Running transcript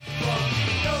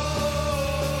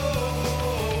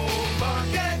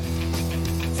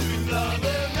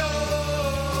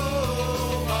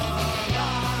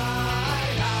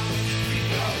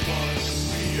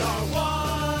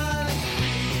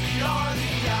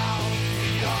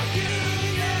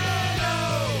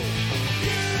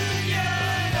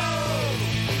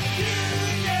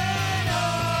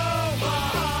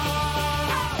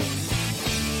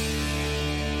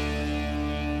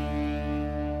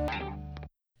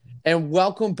And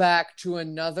welcome back to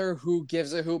another Who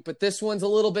Gives a Hoop. But this one's a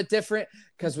little bit different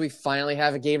because we finally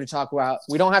have a game to talk about.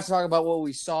 We don't have to talk about what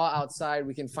we saw outside.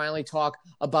 We can finally talk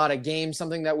about a game,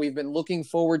 something that we've been looking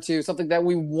forward to, something that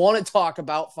we want to talk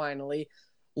about finally.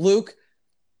 Luke,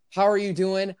 how are you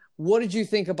doing? What did you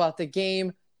think about the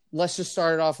game? Let's just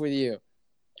start it off with you.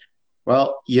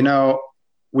 Well,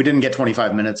 we didn't get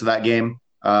 25 minutes of that game.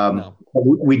 No.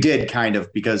 We did kind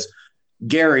of because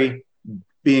Gary,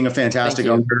 being a Thank fantastic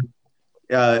you. owner,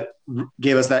 uh,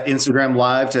 gave us that Instagram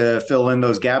live to fill in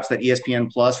those gaps that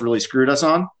ESPN Plus really screwed us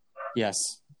on.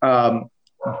 Yes. Um,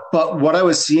 but what I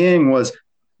was seeing was,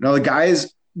 the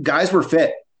guys were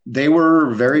fit. They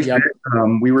were very fit. Yep.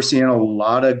 We were seeing a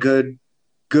lot of good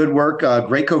work,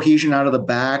 great cohesion out of the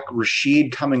back.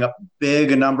 Rashid coming up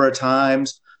big a number of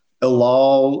times.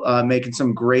 Bilal making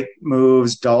some great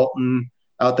moves. Dalton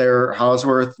out there,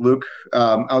 Hausworth, Luke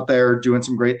out there doing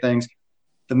some great things.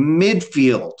 The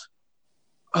midfield,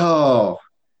 oh,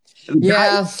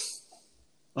 Yeah.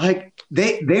 like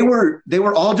they were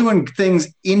all doing things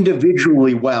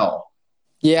individually well.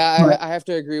 Yeah, But I have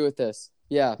to agree with this.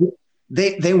 Yeah.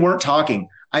 they weren't talking.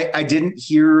 I didn't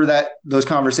hear those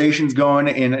conversations going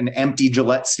in an empty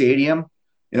Gillette Stadium.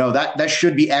 That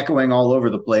should be echoing all over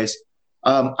the place.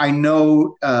 I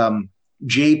know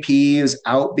JP is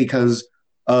out because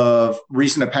of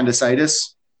recent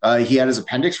appendicitis. He had his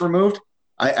appendix removed.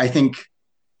 I think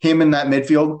him in that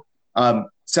midfield,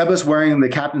 Sebas wearing the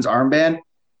captain's armband,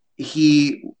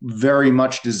 he very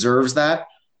much deserves that.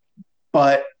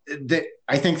 But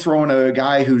I think throwing a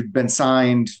guy who'd been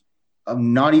signed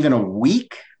not even a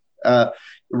week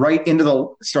right into the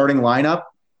starting lineup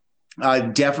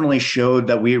definitely showed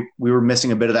that we were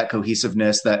missing a bit of that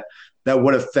cohesiveness that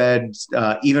would have fed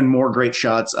even more great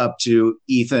shots up to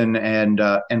Ethan and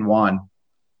Juan.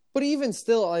 But even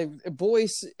still,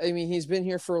 Boyce, I mean, he's been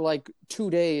here for like 2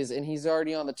 days and he's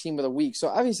already on the team of the week. So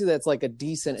obviously that's like a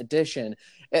decent addition.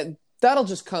 And that'll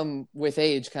just come with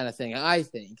age kind of thing. I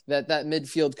think that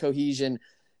midfield cohesion.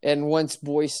 And once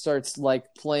Boyce starts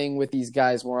like playing with these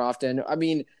guys more often, I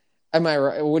mean, am I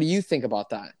right? What do you think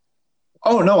about that?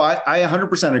 Oh, no, I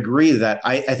 100% agree that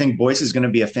I think Boyce is going to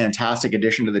be a fantastic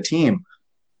addition to the team.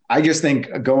 I just think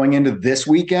going into this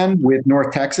weekend with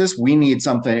North Texas, we need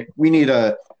something. We need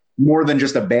a more than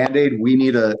just a Band-Aid. We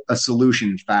need a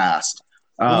solution fast.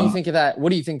 What do you Um, think of that? What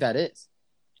do you think that is?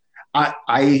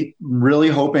 I really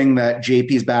hoping that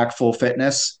JP's back full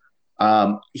fitness.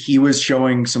 He was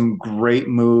showing some great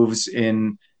moves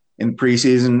in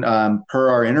preseason. Per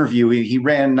our interview, he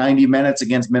ran 90 minutes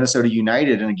against Minnesota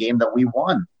United in a game that we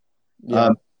won. Yeah.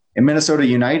 Um, and Minnesota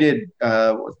United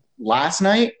last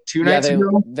night, two Yeah, nights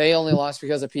ago. they only lost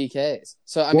because of PKs.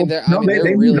 So Well, no, they're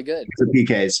they really good. the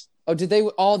PKs. Oh, did they?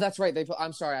 Oh, that's right.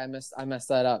 I'm sorry, I messed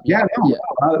that up. Yeah, Yeah, no.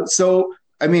 yeah. So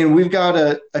I mean, we've got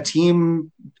a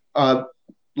team uh,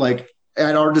 like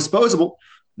at our disposal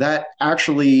that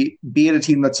actually beat a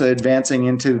team that's advancing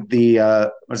into the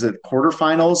what is it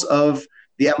quarterfinals of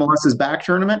the MLS's back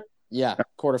tournament. Yeah,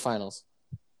 quarterfinals.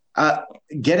 Uh,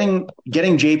 getting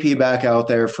JP back out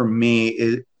there for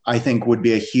me I think would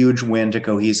be a huge win to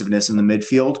cohesiveness in the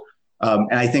midfield.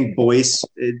 And I think Boyce,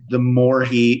 the more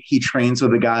he trains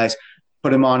with the guys,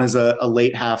 put him on as a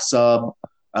late half sub.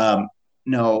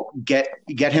 No, get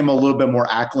him a little bit more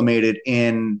acclimated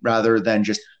in rather than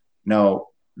just no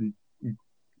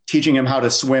teaching him how to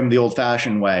swim the old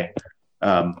fashioned way.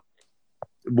 Um,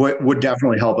 would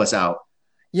definitely help us out.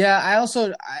 Yeah, I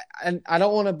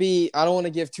don't want to I don't want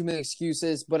to give too many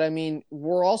excuses, but I mean,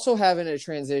 we're also having a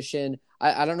transition.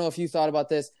 I don't know if you thought about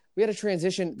this. We had a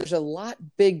transition. There's a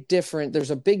big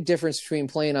difference between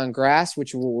playing on grass,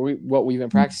 which what we've been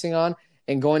practicing on,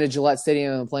 and going to Gillette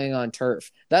Stadium and playing on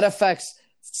turf. That affects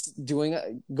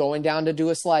going down to do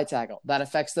a slide tackle. That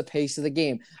affects the pace of the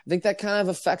game. I think that kind of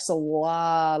affects a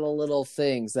lot of little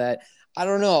things that I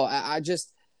don't know. I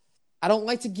don't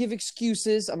like to give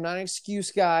excuses. I'm not an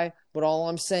excuse guy, but all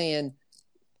I'm saying,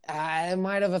 it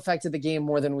might have affected the game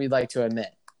more than we'd like to admit.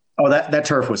 Oh, that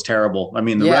turf was terrible. I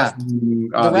mean, the ref Yeah,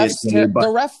 obviously, but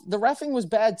the refing was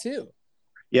bad too.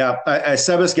 yeah,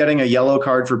 Sebas getting a yellow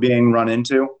card for being run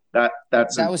into That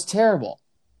was terrible.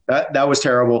 that was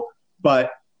terrible.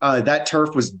 But that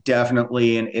turf was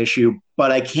definitely an issue.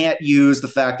 But I can't use the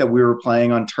fact that we were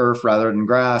playing on turf rather than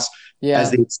grass as Yeah,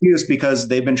 the excuse because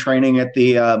they've been training at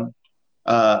the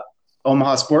uh,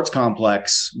 Omaha Sports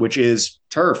Complex, which is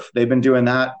turf. They've been doing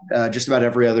that just about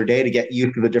every other day to get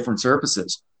used to the different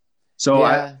surfaces. So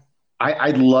yeah.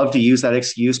 I'd love to use that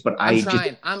excuse, but I'm I just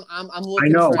trying. I'm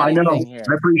looking for I know, anything I here.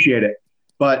 appreciate it,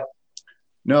 but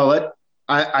no,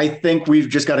 I think we've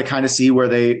just got to kind of see where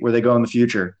they go in the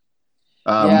future.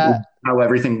 Um, Yeah, how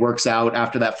everything works out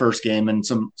after that first game and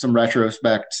some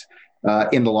retrospect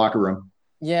in the locker room.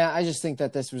 Yeah, I just think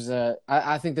that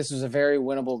I think this was a very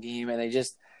winnable game, and they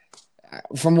just,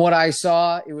 from what I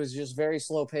saw, it was just very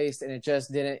slow paced, and it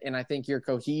just didn't. And I think your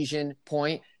cohesion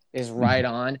point is right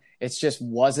on. It just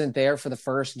wasn't there for the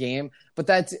first game. But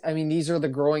these are the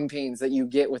growing pains that you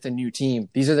get with a new team.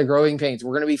 These are the growing pains.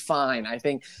 We're gonna be fine. I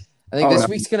think this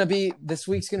week's gonna be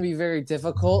very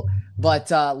difficult. But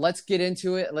let's get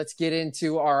into it. Let's get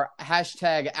into our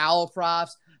hashtag Owl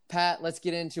Props. Pat, let's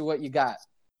get into what you got.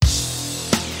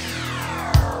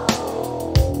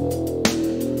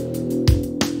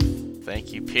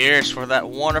 Thank you, Pierce, for that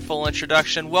wonderful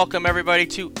introduction. Welcome, everybody,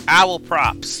 to Owl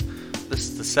Props. This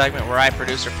is the segment where I,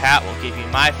 producer Pat, will give you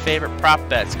my favorite prop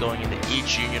bets going into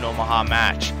each Union Omaha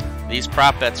match. These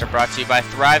prop bets are brought to you by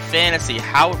Thrive Fantasy.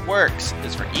 How it works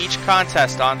is for each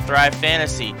contest on Thrive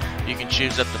Fantasy, you can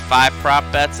choose up to 5 prop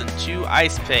bets and 2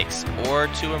 ice picks or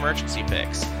 2 emergency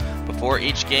picks. Before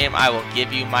each game, I will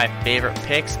give you my favorite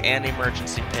picks and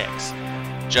emergency picks.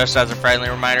 Just as a friendly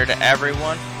reminder to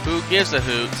everyone, Who Gives a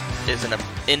Hoot is an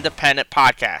independent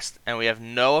podcast, and we have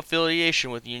no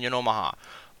affiliation with Union Omaha.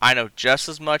 I know just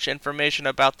as much information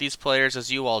about these players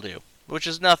as you all do, which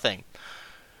is nothing.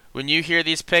 When you hear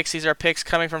these picks, these are picks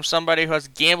coming from somebody who has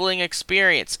gambling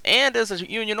experience and is a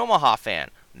Union Omaha fan.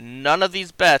 None of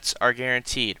these bets are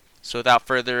guaranteed. So without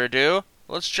further ado,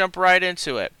 let's jump right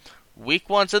into it. Week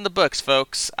 1's in the books,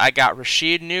 folks. I got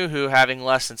Rashid Nuhu having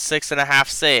less than 6.5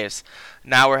 saves.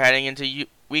 Now we're heading into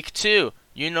Week 2.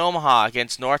 Union Omaha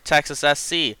against North Texas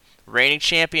SC. Reigning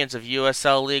champions of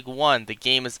USL League 1. The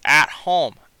game is at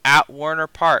home, at Werner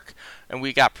Park. And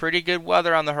we got pretty good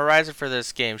weather on the horizon for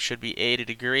this game. Should be 80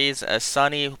 degrees,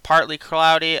 sunny, partly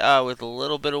cloudy, with a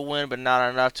little bit of wind, but not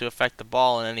enough to affect the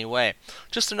ball in any way.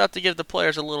 Just enough to give the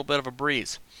players a little bit of a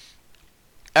breeze.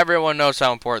 Everyone knows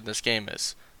how important this game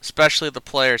is, especially the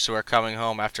players who are coming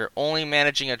home after only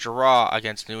managing a draw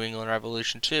against New England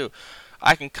Revolution 2.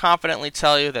 I can confidently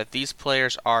tell you that these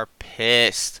players are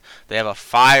pissed. They have a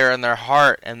fire in their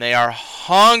heart, and they are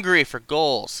hungry for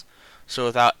goals. So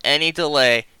without any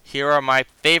delay, here are my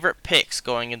favorite picks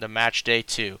going into match day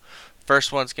 2.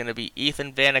 First one's going to be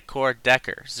Ethan Vanacore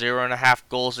Decker, 0.5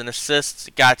 goals and assists.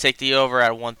 Got to take the over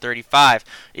at 135.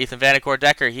 Ethan Vanacore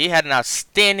Decker, he had an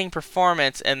outstanding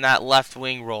performance in that left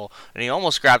wing role, and he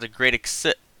almost grabbed a great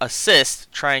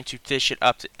assist trying to dish it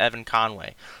up to Evan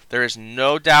Conway. There is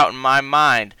no doubt in my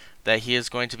mind that he is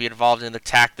going to be involved in the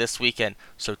attack this weekend.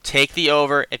 So take the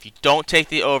over. If you don't take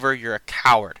the over, you're a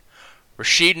coward.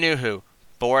 Rashid Nuhu,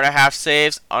 4.5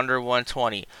 saves, under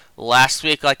 120. Last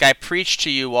week, like I preached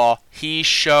to you all, he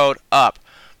showed up.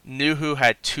 Nuhu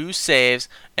had 2 saves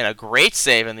and a great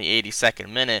save in the 82nd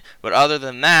minute, but other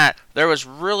than that, there was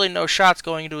really no shots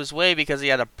going into his way because he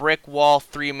had a brick wall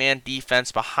 3-man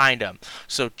defense behind him.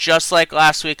 So just like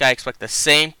last week, I expect the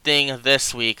same thing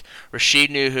this week. Rashid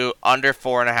Nuhu, under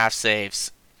 4.5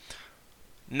 saves.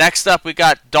 Next up, we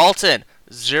got Dalton.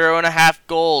 0.5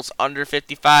 goals, under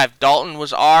 55. Dalton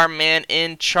was our man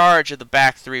in charge of the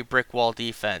back 3 brick wall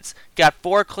defense. Got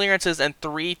 4 clearances and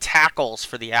 3 tackles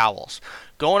for the Owls.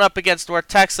 Going up against North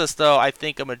Texas, though, I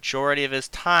think a majority of his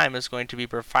time is going to be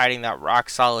providing that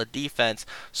rock-solid defense.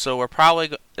 So we're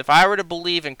probably, if I were to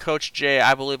believe in Coach Jay,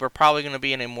 I believe we're probably going to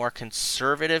be in a more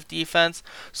conservative defense.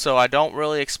 So I don't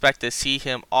really expect to see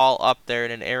him all up there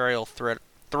in an aerial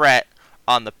threat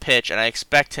on the pitch, and I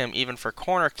expect him, even for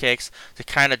corner kicks, to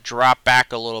kind of drop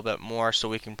back a little bit more so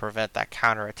we can prevent that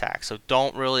counterattack. So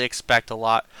don't really expect a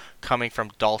lot coming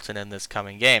from Dalton in this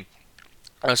coming game.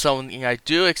 Something I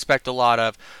do expect a lot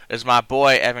of is my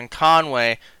boy Evan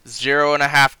Conway,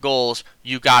 0.5 goals.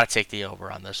 You got to take the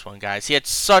over on this one, guys. He had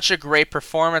such a great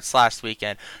performance last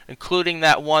weekend, including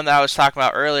that one that I was talking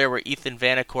about earlier where Ethan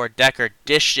Vanacore Decker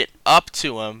dished it up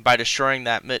to him by destroying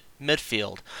that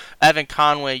midfield. Evan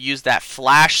Conway used that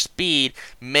flash speed,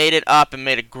 made it up, and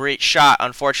made a great shot.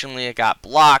 Unfortunately, it got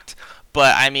blocked,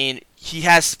 but, I mean, he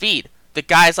has speed. The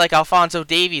guy's like Alphonso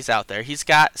Davies out there. He's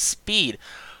got speed.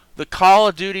 The Call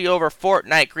of Duty over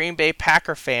Fortnite Green Bay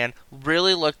Packer fan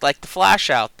really looked like the Flash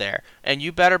out there. And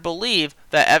you better believe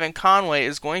that Evan Conway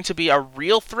is going to be a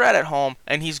real threat at home,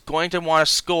 and he's going to want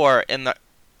to score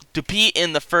to be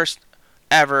in the first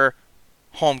ever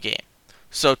home game.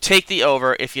 So take the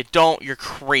over. If you don't, you're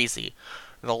crazy.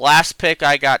 The last pick,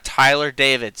 I got Tyler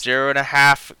David,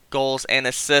 0.5 goals and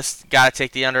assists. Got to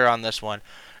take the under on this one.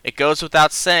 It goes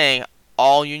without saying,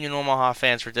 all Union Omaha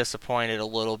fans were disappointed a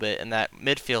little bit in that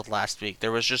midfield last week.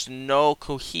 There was just no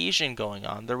cohesion going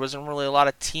on. There wasn't really a lot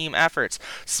of team efforts.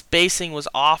 Spacing was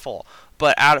awful.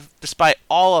 But despite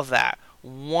all of that,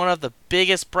 one of the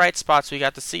biggest bright spots we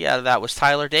got to see out of that was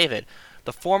Tyler David.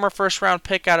 The former first-round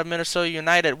pick out of Minnesota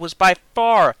United was by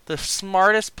far the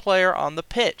smartest player on the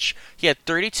pitch. He had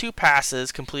 32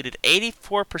 passes, completed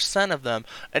 84% of them,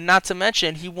 and not to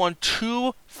mention he won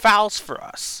 2 fouls for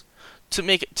us to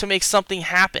make something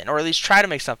happen, or at least try to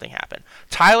make something happen.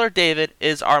 Tyler David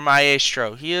is our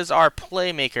maestro. He is our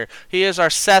playmaker. He is our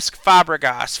Cesc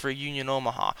Fabregas for Union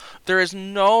Omaha. There is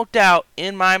no doubt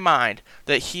in my mind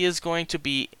that he is going to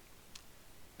be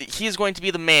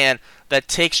the man that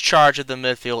takes charge of the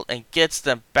midfield and gets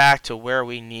them back to where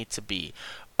we need to be.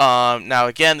 Now,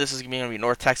 again, this is going to be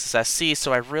North Texas SC,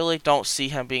 so I really don't see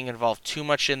him being involved too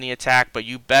much in the attack, but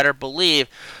you better believe,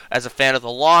 as a fan of the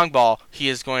long ball, he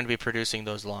is going to be producing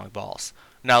those long balls.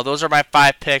 Now, those are my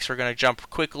 5 picks. We're going to jump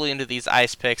quickly into these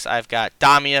ice picks. I've got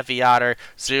Damia Viator,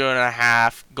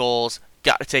 0.5 goals.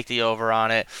 Got to take the over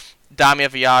on it. Damia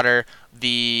Viator,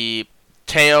 the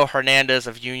Teo Hernandez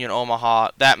of Union Omaha,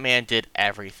 that man did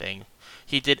everything.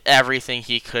 He did everything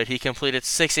he could. He completed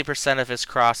 60% of his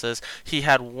crosses. He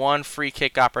had 1 free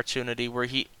kick opportunity where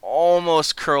he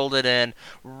almost curled it in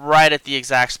right at the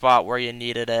exact spot where you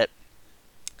needed it.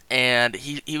 And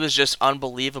he was just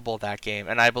unbelievable that game.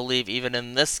 And I believe even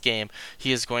in this game,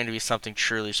 he is going to be something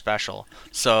truly special.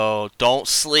 So don't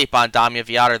sleep on Damia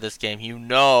Viator this game. You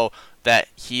know that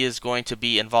he is going to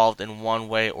be involved in one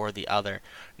way or the other.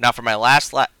 Now for my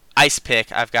last ice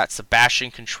pick, I've got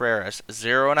Sebastian Contreras,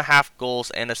 0.5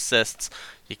 goals and assists.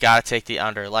 You got to take the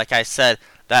under. Like I said,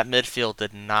 that midfield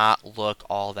did not look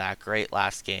all that great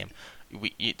last game.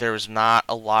 There was not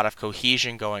a lot of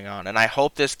cohesion going on, and I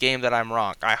hope this game that I'm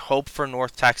wrong. I hope for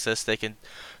North Texas they can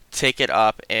take it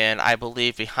up, and I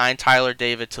believe behind Tyler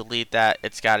David to lead that,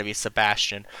 it's got to be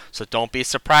Sebastian. So don't be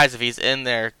surprised if he's in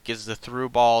there, gives the through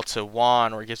ball to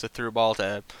Juan, or gives the through ball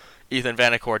to Ethan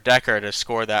Vanacore Decker to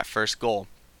score that first goal.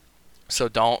 So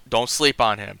don't sleep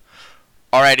on him.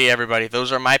 Alrighty, everybody.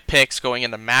 Those are my picks going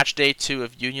into match day 2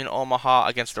 of Union Omaha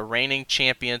against the reigning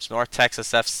champions North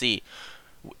Texas FC.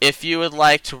 If you would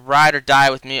like to ride or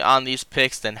die with me on these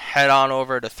picks, then head on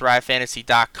over to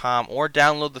ThriveFantasy.com or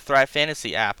download the Thrive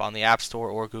Fantasy app on the App Store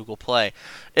or Google Play.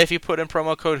 If you put in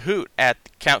promo code HOOT at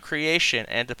Count Creation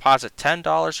and deposit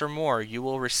 $10 or more, you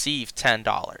will receive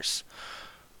 $10.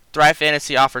 Thrive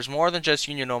Fantasy offers more than just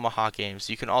Union Omaha games.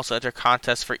 You can also enter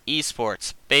contests for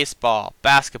esports, baseball,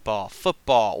 basketball,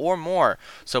 football, or more.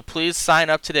 So please sign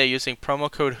up today using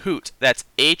promo code HOOT. That's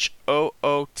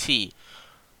HOOT.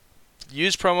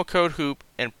 Use promo code HOOP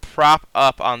and prop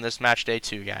up on this match day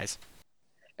 2, guys.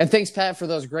 And thanks, Pat, for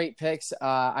those great picks.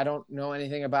 I don't know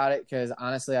anything about it because,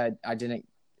 honestly, I didn't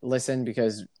listen,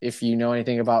 because if you know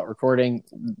anything about recording,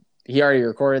 he already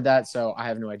recorded that, so I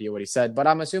have no idea what he said. But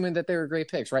I'm assuming that they were great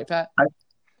picks, right, Pat?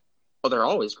 Well, they're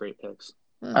always great picks.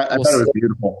 I bet it was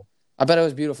beautiful. I bet it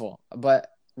was beautiful, but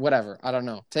whatever. I don't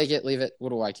know. Take it, leave it. What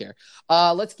do I care?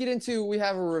 Let's get into, we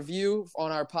have a review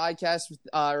on our podcast.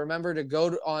 Remember to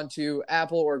go onto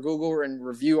Apple or Google and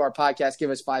review our podcast.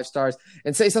 Give us 5 stars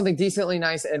and say something decently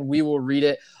nice, and we will read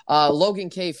it.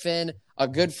 Logan K. Finn, a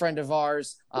good friend of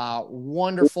ours,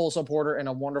 wonderful supporter and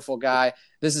a wonderful guy.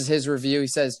 This is his review. He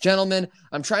says, "Gentlemen,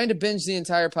 I'm trying to binge the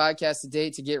entire podcast today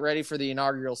to get ready for the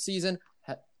inaugural season."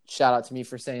 Shout out to me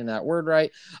for saying that word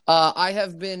right. I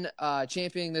have been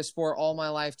championing this sport all my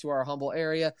life to our humble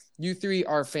area. You 3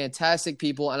 are fantastic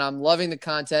people, and I'm loving the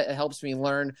content. It helps me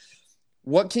learn.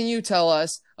 What can you tell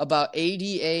us about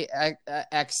ADA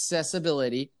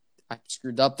accessibility? I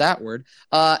screwed up that word.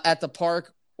 At the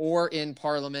park or in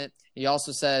Parliament. He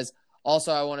also says,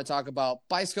 I want to talk about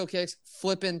bicycle kicks,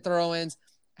 flip-in throw-ins.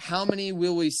 How many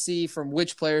will we see from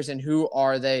which players, and who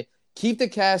are they? Keep the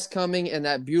cast coming and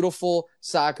that beautiful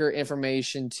soccer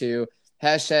information too.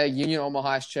 Hashtag Union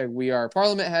Omaha, hashtag We Are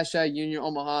Parliament, hashtag Union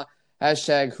Omaha,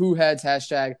 hashtag Who Heads,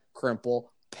 hashtag Crimple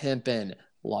Pimpin'.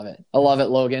 Love it. I love it,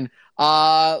 Logan.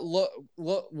 Look,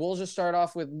 we'll just start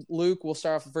off with Luke. We'll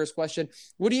start off with the first question.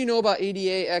 What do you know about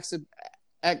ADA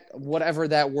whatever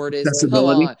that word is?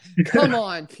 Come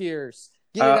on, Pierce.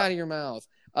 Get it out of your mouth.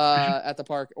 At the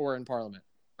park or in Parliament.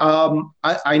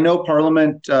 I know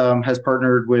Parliament has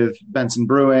partnered with Benson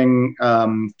Brewing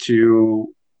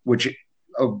which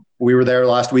we were there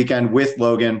last weekend with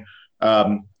Logan,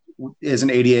 is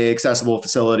an ADA accessible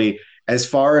facility. As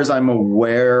far as I'm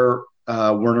aware,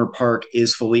 Werner Park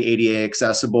is fully ADA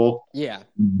accessible. Yeah.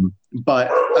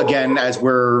 But again, as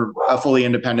we're a fully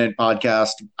independent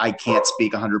podcast, I can't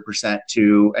speak 100%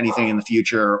 to anything in the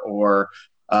future or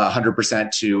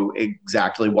 100% to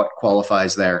exactly what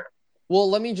qualifies there. Well,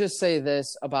 let me just say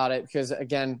this about it, because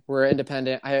again, we're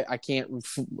independent. I can't,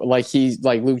 like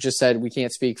Luke just said, we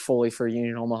can't speak fully for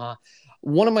Union Omaha.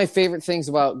 one of my favorite things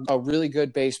about a really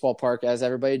good baseball park, as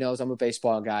everybody knows, I'm a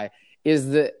baseball guy, is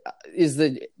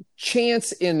the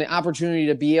chance and the opportunity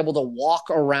to be able to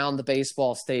walk around the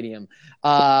baseball stadium.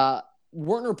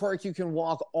 Werner Park, you can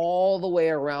walk all the way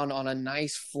around on a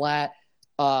nice flat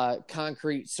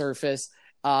concrete surface.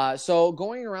 So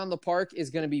going around the park is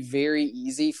going to be very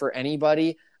easy for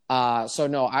anybody. So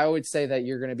no, I would say that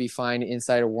you're going to be fine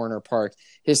inside of Werner Park.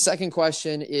 His second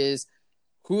question is,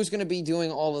 who's going to be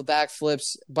doing all the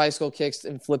backflips, bicycle kicks,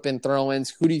 and flip-in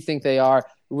throw-ins? Who do you think they are?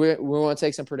 We want to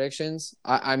take some predictions.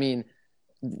 I mean,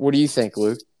 what do you think,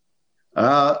 Luke?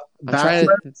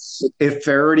 If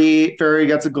Faraday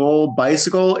gets a goal,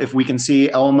 bicycle. If we can see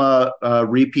Elma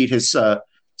repeat his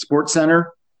Sports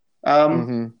Center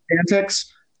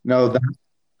antics, no,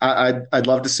 I'd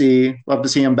love to see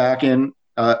him back on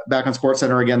Sports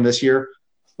Center again this year.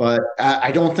 But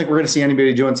I don't think we're going to see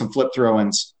anybody doing some flip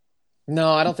throw-ins.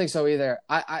 No, I don't think so either.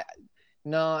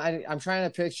 I'm trying to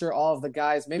picture all of the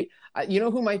guys. Maybe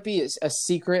who might be a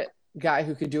secret guy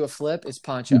who could do a flip is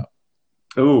Poncho.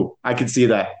 Ooh, I could see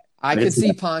that. I could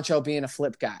see Poncho being a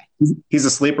flip guy. He's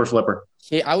a sleeper flipper.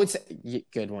 I would say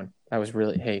good one. That was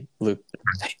really Luke. Hey Luke,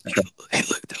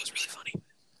 that was really funny.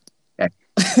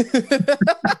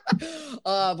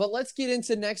 But let's get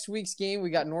into next week's game.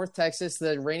 We got North Texas,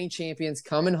 the reigning champions,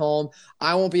 coming home.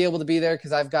 I won't be able to be there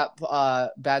because I've got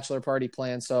bachelor party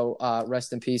plans. So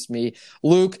rest in peace, me.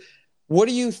 Luke, what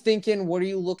are you thinking? What are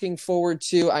you looking forward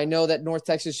to? I know that North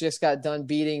Texas just got done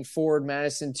beating Forward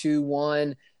Madison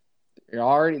 2-1. You're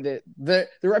already the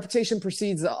reputation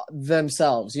precedes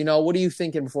themselves. What are you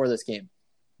thinking before this game?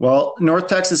 Well, North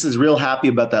Texas is real happy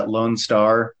about that Lone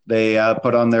Star they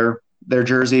put on their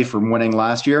jersey from winning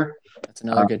last year. That's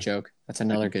another good joke.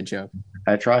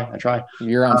 I try.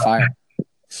 You're on fire.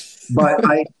 But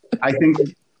I think,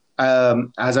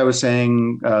 as I was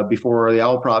saying before the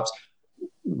Owl Props,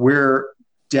 we're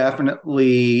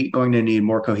definitely going to need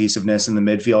more cohesiveness in the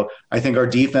midfield. I think our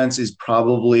defense is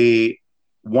probably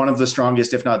one of the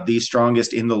strongest, if not the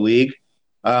strongest in the league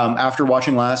after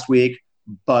watching last week.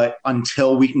 But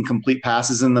until we can complete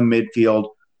passes in the midfield,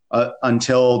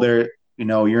 until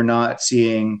you're not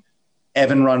seeing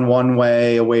Evan run one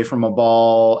way away from a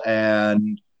ball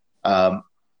and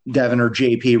Devin or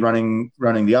JP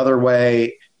running the other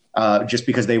way just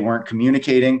because they weren't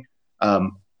communicating.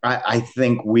 I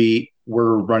think we're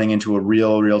running into a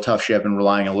real tough ship and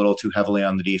relying a little too heavily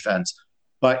on the defense.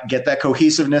 But get that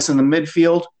cohesiveness in the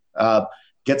midfield,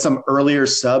 get some earlier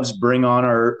subs, bring on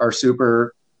our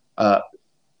super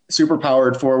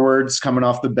powered forwards coming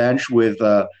off the bench with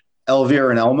Elvir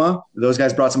and Elma. Those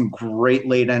guys brought some great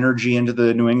late energy into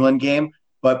the New England game,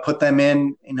 but put them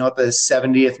in, at the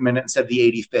 70th minute instead of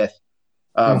the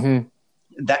 85th.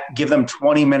 That give them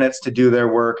 20 minutes to do their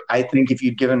work. I think if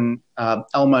you'd given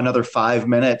Elma another 5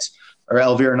 minutes or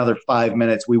Elvir another 5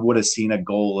 minutes, we would have seen a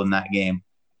goal in that game.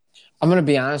 I'm going to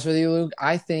be honest with you, Luke.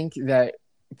 I think that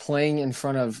playing in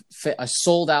front of a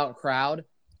sold out crowd,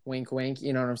 wink, wink,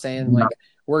 you know what I'm saying? Like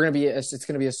it's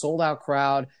going to be a sold out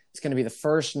crowd. It's going to be the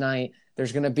first night.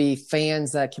 There's going to be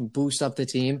fans that can boost up the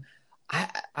team.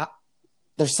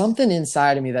 There's something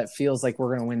inside of me that feels like we're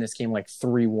going to win this game like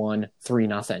 3-1,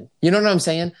 3-0. You know what I'm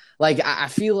saying? Like, I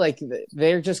feel like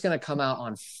they're just going to come out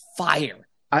on fire.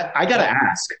 I got to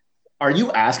ask, are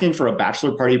you asking for a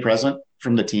bachelor party present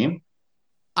from the team?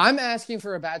 I'm asking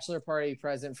for a bachelor party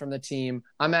present from the team.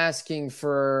 I'm asking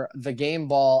for the game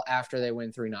ball after they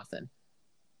win 3-0.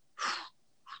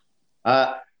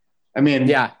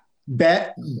 Yeah.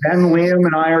 Ben, Liam,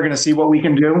 and I are going to see what we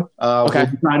can do. Okay.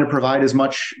 We're trying to provide as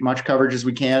much coverage as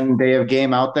we can day of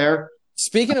game out there.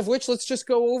 Speaking of which, let's just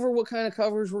go over what kind of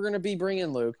coverage we're going to be bringing,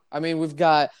 Luke. I mean, we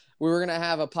were going to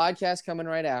have a podcast coming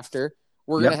right after.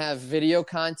 We're going to have video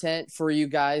content for you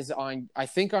guys on our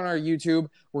YouTube.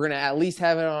 We're going to at least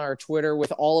have it on our Twitter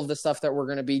with all of the stuff that we're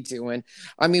going to be doing.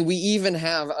 I mean, we even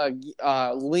have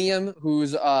Liam,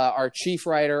 who's our chief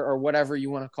writer or whatever you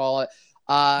want to call it.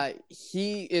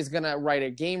 He is going to write a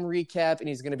game recap, and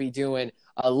he's going to be doing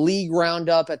a league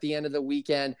roundup at the end of the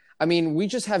weekend. I mean, we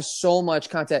just have so much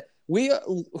content.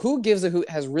 Who Gives a Hoot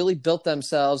has really built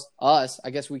themselves, us. I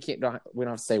guess we don't have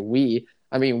to say we.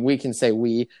 I mean, we can say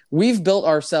we've built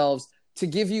ourselves to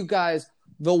give you guys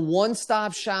the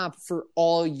one-stop shop for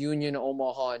all Union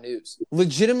Omaha news.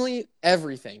 Legitimately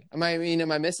everything. Am I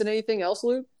missing anything else,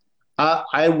 Luke?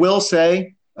 I will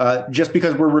say, just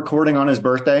because we're recording on his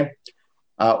birthday,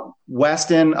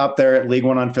 Weston up there at League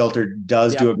One Unfiltered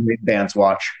does do a great dance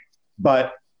watch,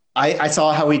 but I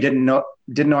saw how he didn't know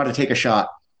how to take a shot.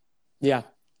 Yeah,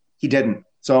 he didn't.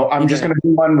 So I'm just going to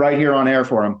do one right here on air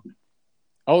for him.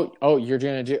 Oh, you're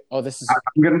going to do. Oh, this is.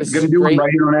 I'm going to do one right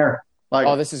here on air. Like,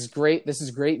 Oh, this is great. This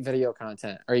is great video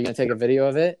content. Are you going to take a video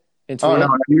of it and tweet oh no,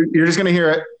 it? you're just gonna hear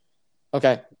it.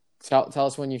 Okay. Tell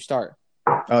us when you start.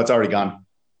 Oh, it's already gone.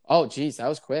 Oh, geez, that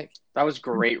was quick. That was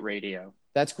great radio.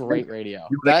 That's great radio.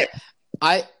 That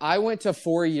I went to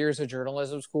 4 years of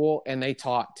journalism school, and they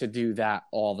taught to do that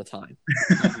all the time.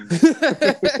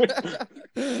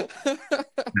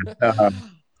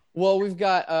 Well, we've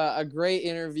got a great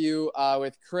interview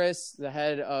with Chris, the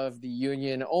head of the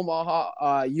Union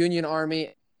Omaha Union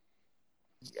Army.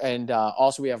 And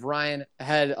also we have Ryan,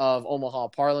 head of Omaha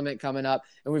Parliament, coming up.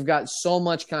 And we've got so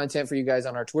much content for you guys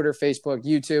on our Twitter, Facebook,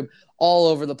 YouTube, all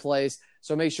over the place.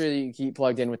 So make sure that you keep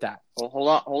plugged in with that. Well,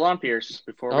 hold on, Pierce.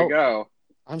 Before we go,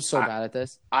 I'm so bad at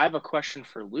this. I have a question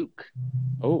for Luke.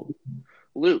 Oh,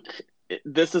 Luke,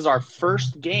 this is our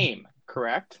first game,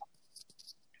 correct?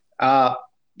 Yeah,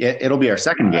 it'll be our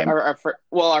second game. Our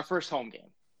first home game.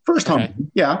 First home, Okay.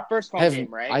 yeah. First home game,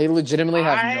 right? I legitimately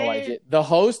have no idea. The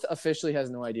host officially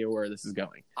has no idea where this is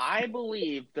going. I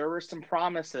believe there were some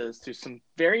promises to some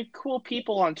very cool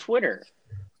people on Twitter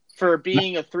for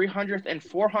being a 300th and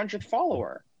 400th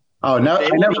follower. Oh no,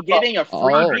 They will be getting a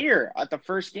free beer at the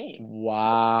first game.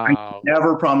 Wow. I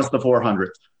never promised the 400th,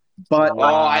 but Oh,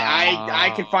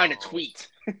 I can find a tweet.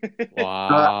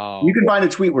 Wow. you can find a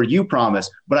tweet where you promise.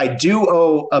 But I do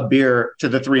owe a beer to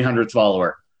the 300th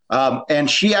follower, and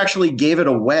she actually gave it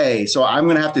away. So I'm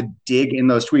going to have to dig in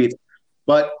those tweets.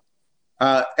 But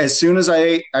as soon as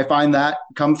I find that,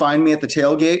 come find me at the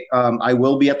tailgate. I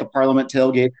will be at the Parliament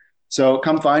tailgate. So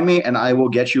come find me, and I will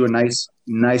get you a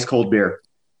nice cold beer.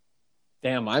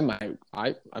 Damn, I might.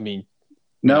 I mean,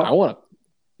 No, I want to.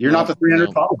 you're not the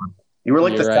 300th follower. You were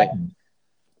like You're the right. second.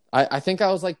 I think I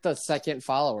was like the second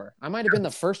follower. I might have been the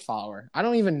first follower. I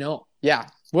don't even know. Yeah,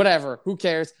 whatever. Who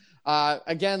cares?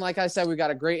 Again, like I said, we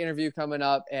got a great interview coming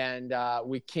up, and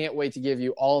we can't wait to give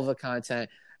you all of the content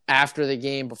after the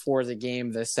game, before the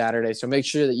game this Saturday. So make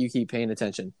sure that you keep paying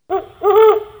attention.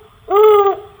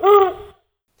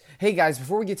 Hey guys,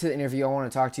 before we get to the interview, I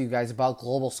want to talk to you guys about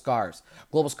Global Scarves.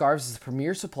 Global Scarves is the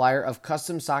premier supplier of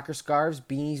custom soccer scarves,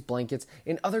 beanies, blankets,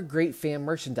 and other great fan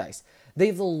merchandise. They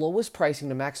have the lowest pricing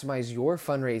to maximize your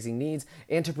fundraising needs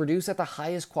and to produce at the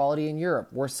highest quality in Europe,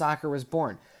 where soccer was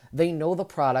born. They know the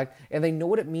product, and they know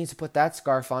what it means to put that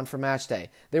scarf on for match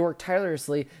day. They work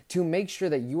tirelessly to make sure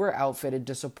that you are outfitted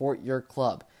to support your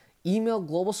club. Email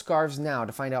Global Scarves now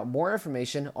to find out more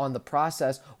information on the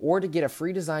process or to get a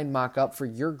free design mock-up for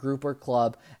your group or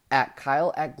club at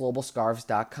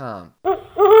kyle@globalscarves.com.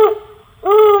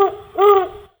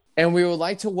 And we would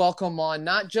like to welcome on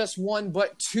not just one,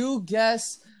 but two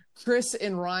guests, Chris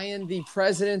and Ryan, the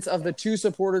presidents of the two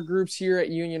supporter groups here at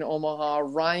Union Omaha.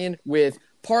 Ryan with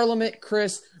Parliament,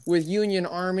 Chris with Union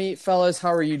Army. Fellas,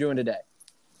 how are you doing today?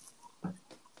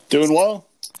 Doing well.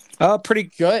 Pretty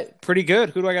good. Pretty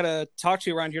good. Who do I got to talk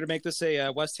to around here to make this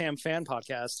a West Ham fan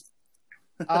podcast?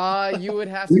 You would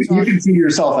have to You talk. can see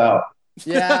yourself out.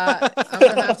 Yeah, I'm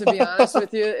going to have to be honest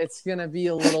with you. It's going to be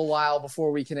a little while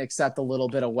before we can accept a little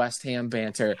bit of West Ham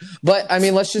banter. But, I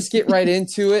mean, let's just get right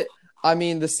into it. I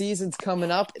mean, the season's coming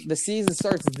up. The season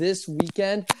starts this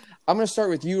weekend. I'm going to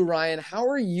start with you, Ryan. How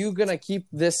are you going to keep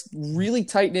this really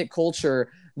tight-knit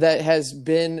culture that has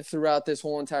been throughout this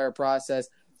whole entire process?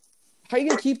 How are you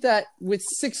going to keep that with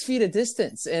 6 feet of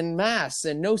distance and masks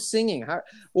and no singing?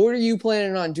 What are you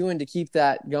planning on doing to keep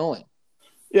that going?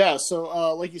 Yeah,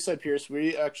 so like you said, Pierce,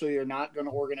 we actually are not going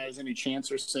to organize any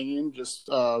chants or singing just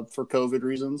for COVID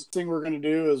reasons. The thing we're going to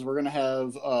do is we're going to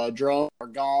have drum or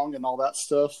gong and all that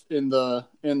stuff in the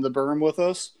berm with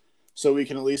us, so we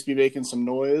can at least be making some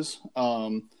noise.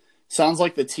 Sounds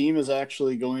like the team is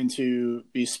actually going to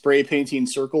be spray painting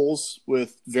circles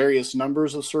with various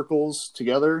numbers of circles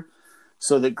together,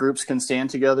 so that groups can stand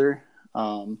together.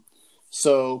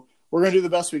 So we're going to do the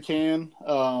best we can.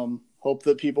 Hope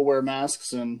that people wear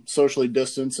masks and socially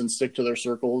distance and stick to their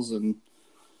circles and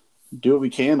do what we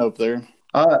can up there.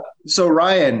 So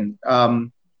Ryan,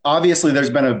 obviously there's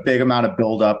been a big amount of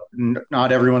buildup.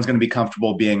 Not everyone's going to be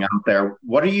comfortable being out there.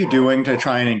 What are you doing to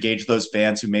try and engage those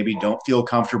fans who maybe don't feel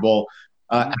comfortable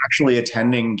actually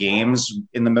attending games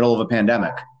in the middle of a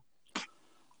pandemic?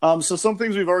 So some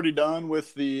things we've already done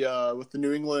with the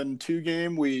New England 2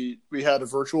 game, we had a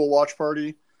virtual watch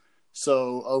party,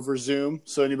 so over Zoom.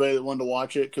 So anybody that wanted to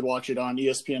watch it could watch it on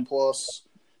ESPN Plus,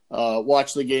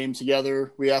 watch the game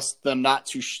together. We asked them not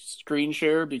to screen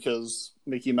share because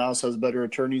Mickey Mouse has better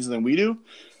attorneys than we do.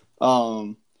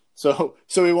 So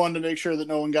we wanted to make sure that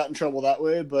no one got in trouble that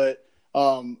way, but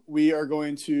we are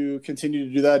going to continue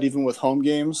to do that even with home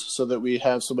games, so that we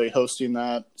have somebody hosting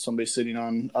that, somebody sitting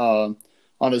on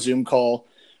a Zoom call.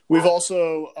 We've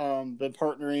also been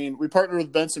partnering. We partnered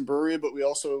with Benson Brewery, but we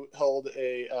also held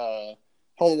a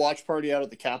watch party out at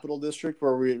the Capital District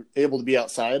where we were able to be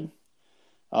outside.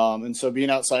 And so being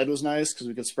outside was nice because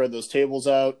we could spread those tables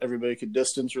out. Everybody could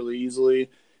distance really easily.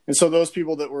 And so those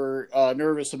people that were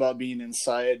nervous about being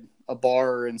inside a bar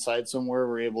or inside somewhere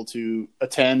were able to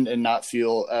attend and not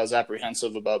feel as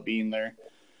apprehensive about being there.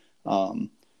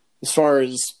 As far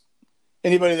as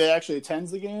anybody that actually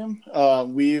attends the game,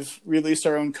 we've released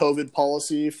our own COVID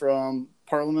policy from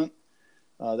Parliament.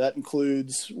 That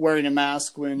includes wearing a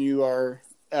mask when you are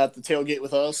at the tailgate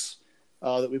with us,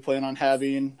 that we plan on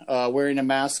having, wearing a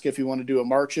mask if you want to do a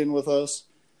march-in with us,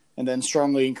 and then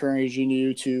strongly encouraging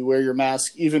you to wear your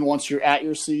mask even once you're at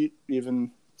your seat, even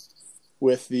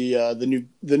with the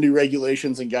new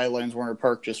regulations and guidelines Warner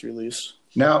Park just released.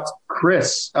 Now,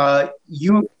 Chris,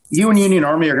 you and Union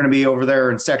Army are going to be over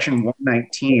there in Section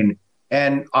 119,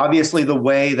 and obviously the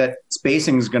way that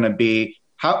spacing is going to be,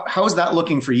 how is that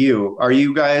looking for you? Are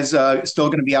you guys still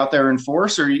going to be out there in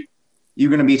force, or are you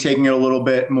going to be taking it a little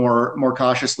bit more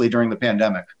cautiously during the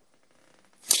pandemic?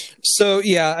 So,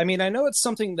 yeah, I mean, I know it's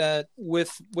something that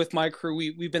with my crew,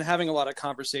 we've been having a lot of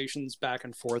conversations back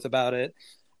and forth about it.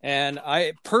 And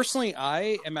I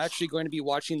am actually going to be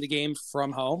watching the game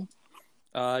from home,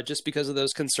 just because of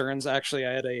those concerns. Actually,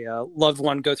 I had a loved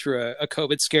one go through a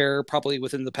COVID scare probably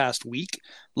within the past week.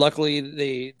 Luckily,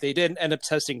 they didn't end up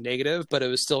testing negative, but it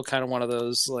was still kind of one of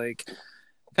those like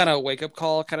kind of wake up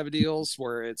call kind of deals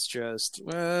where it's just,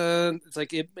 it's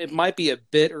like it might be a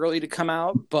bit early to come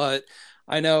out, but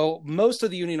I know most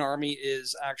of the Union Army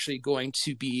is actually going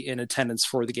to be in attendance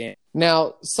for the game.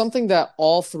 Now, something that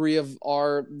all three of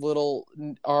our little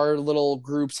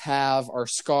groups have are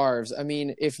scarves. I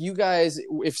mean, if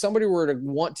somebody were to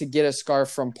want to get a scarf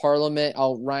from Parliament,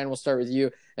 Ryan, we'll start with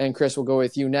you, and Chris will go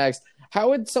with you next. How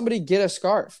would somebody get a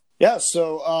scarf? Yeah,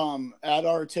 so at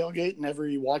our tailgate and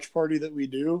every watch party that we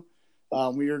do,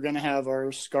 we are going to have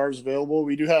our scarves available.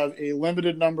 We do have a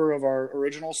limited number of our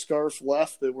original scarf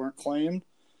left that weren't claimed.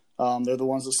 They're the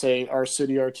ones that say our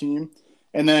city, our team.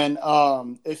 And then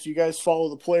if you guys follow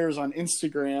the players on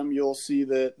Instagram, you'll see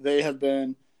that they have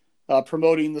been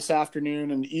promoting this afternoon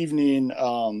and evening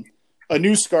a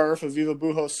new scarf, a Viva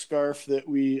Bujos scarf that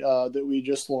we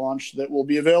just launched that will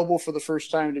be available for the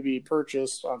first time to be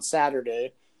purchased on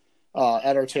Saturday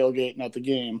at our tailgate and at the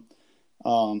game.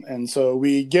 And so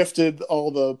we gifted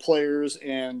all the players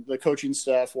and the coaching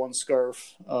staff one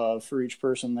scarf for each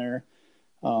person there.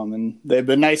 And they've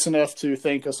been nice enough to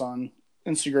thank us on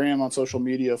Instagram, on social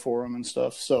media for them and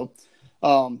stuff. So,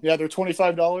 they're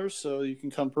 $25, so you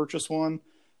can come purchase one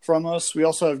from us. We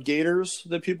also have gaiters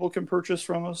that people can purchase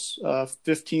from us,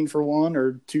 15 for one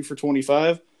or 2 for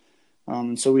 25.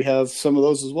 And so we have some of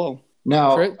those as well.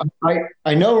 Now,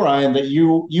 I know, Ryan, that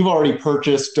you've already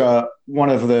purchased one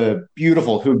of the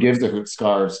beautiful Who Gives a Hoot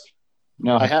scarves.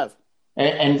 No, I have.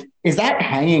 And is that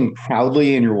hanging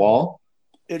proudly in your wall?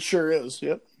 It sure is.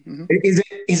 Yep. Mm-hmm.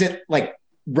 Is it like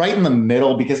right in the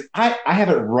middle? Because I have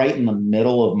it right in the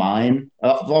middle of mine,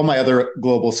 of all my other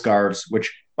global scarves,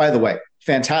 which, by the way,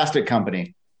 fantastic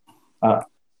company.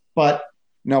 But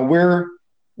no, we're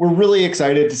really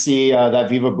excited to see that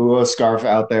Viva Bujos scarf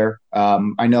out there.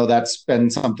 I know that's been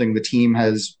something the team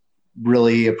has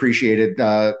really appreciated,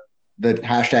 the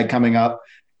hashtag coming up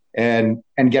and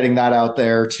getting that out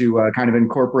there to kind of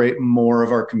incorporate more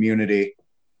of our community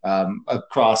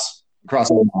across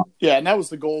Omaha. Yeah, and that was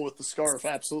the goal with the scarf.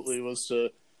 Absolutely, was to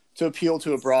appeal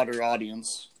to a broader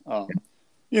audience.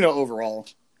 Overall.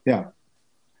 Yeah.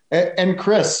 And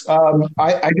Chris,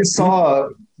 I just saw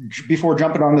before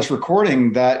jumping on this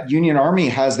recording that Union Army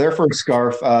has their first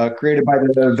scarf created by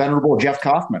the venerable Jeff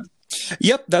Kaufman.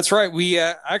 Yep, that's right. We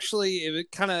actually,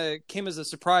 it kind of came as a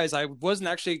surprise. I was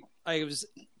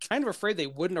kind of afraid they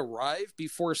wouldn't arrive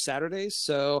before Saturday.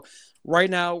 So right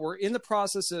now we're in the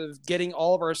process of getting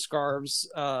all of our scarves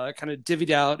kind of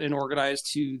divvied out and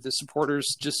organized to the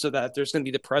supporters, just so that there's going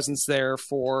to be the presence there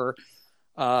for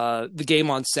the game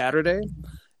on Saturday.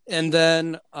 And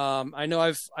then I know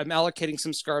I'm allocating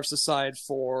some scarves aside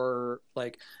for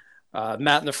like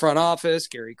Matt in the front office,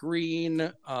 Gary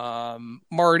Green,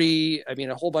 Marty,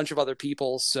 a whole bunch of other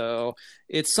people. So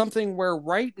it's something where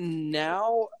right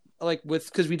now,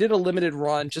 because we did a limited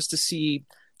run just to see,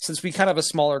 since we kind of have a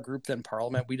smaller group than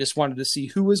Parliament, we just wanted to see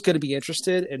who was going to be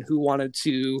interested and who wanted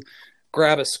to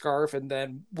grab a scarf. And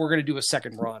then we're going to do a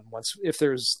second run if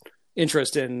there's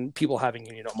interest in people having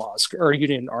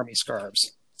Union Army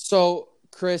scarves. So,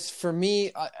 Chris, for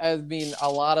me, a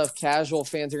lot of casual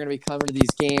fans are going to be coming to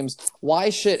these games.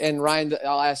 And Ryan,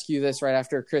 I'll ask you this right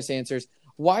after Chris answers.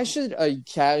 Why should a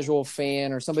casual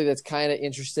fan or somebody that's kind of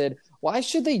interested, why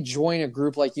should they join a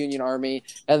group like Union Army?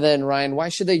 And then Ryan, why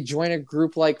should they join a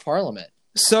group like Parliament?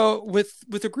 So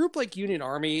with a group like Union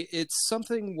Army, it's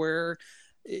something where,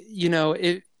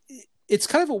 it's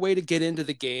kind of a way to get into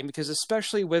the game, because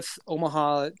especially with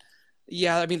Omaha,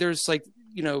 there's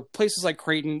places like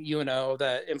Creighton, UNO,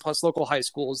 and plus local high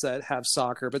schools that have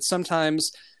soccer. But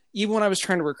sometimes, even when I was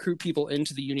trying to recruit people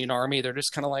into the Union Army, they're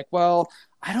just kind of like, well,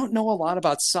 I don't know a lot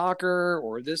about soccer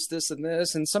or this, and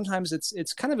this. And sometimes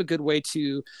it's kind of a good way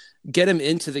to get them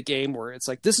into the game, where it's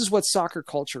like, this is what soccer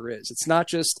culture is. It's not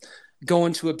just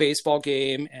going to a baseball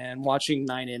game and watching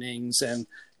 9 innings and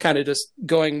kind of just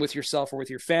going with yourself or with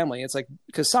your family. It's like,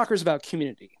 because soccer is about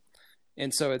community.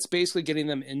 And so it's basically getting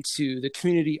them into the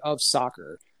community of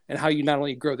soccer and how you not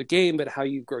only grow the game, but how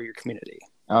you grow your community.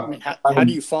 How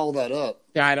do you follow that up?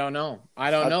 Yeah, I don't know. I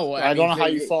don't know how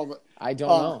you follow that. I don't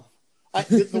know.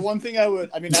 The one thing I would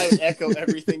echo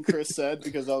everything Chris said,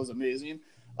 because that was amazing.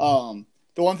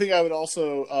 The one thing I would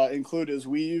also include is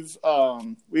we've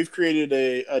created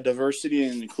a diversity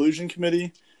and inclusion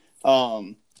committee,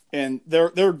 and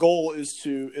their goal is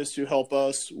to help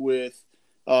us with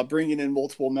bringing in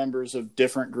multiple members of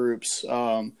different groups.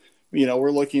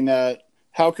 We're looking at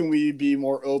how can we be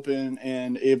more open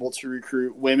and able to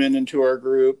recruit women into our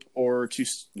group, or to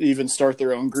even start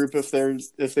their own group if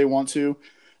they want to.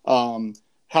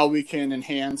 How we can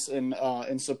enhance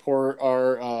and support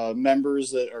our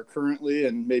members that are currently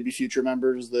and maybe future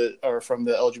members that are from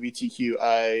the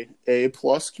LGBTQIA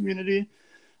plus community.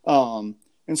 And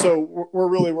so we're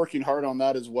really working hard on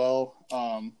that as well.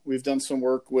 We've done some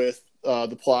work with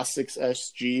the Plastics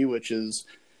SG, which is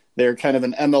they're kind of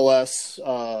an MLS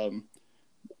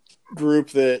group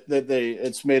that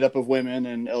it's made up of women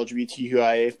and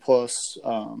LGBTQIA plus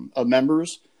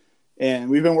members. And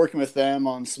we've been working with them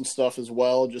on some stuff as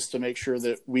well, just to make sure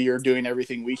that we are doing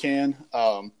everything we can.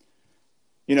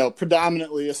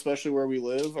 Predominantly, especially where we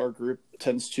live, our group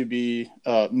tends to be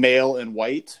male and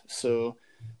white. So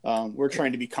we're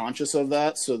trying to be conscious of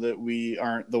that, so that we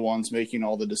aren't the ones making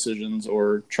all the decisions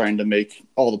or trying to make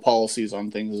all the policies on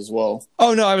things as well.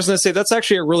 Oh, no, I was going to say that's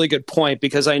actually a really good point,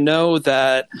 because I know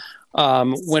that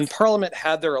when Parliament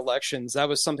had their elections, that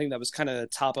was something that was kind of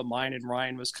top of mind, and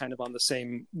Ryan was kind of on the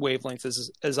same wavelength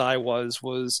as I was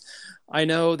I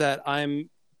know that I'm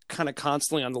kind of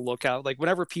constantly on the lookout. Like,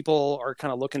 whenever people are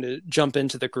kind of looking to jump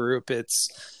into the group, it's,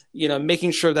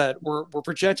 making sure that we're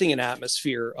projecting an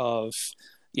atmosphere of,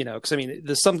 because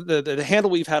the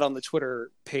handle we've had on the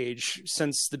Twitter page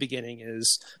since the beginning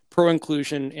is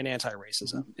pro-inclusion and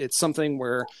anti-racism. It's something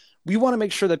where we want to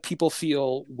make sure that people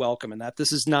feel welcome, and that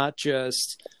this is not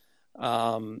just,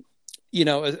 a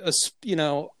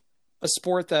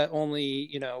sport that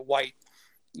only, white,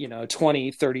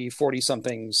 20, 30, 40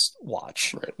 somethings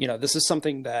watch. Right. This is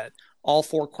something that all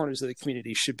four corners of the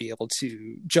community should be able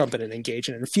to jump in and engage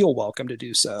in and feel welcome to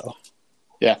do so.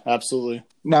 Yeah, absolutely.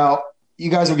 Now, you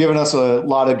guys have given us a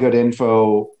lot of good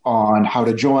info on how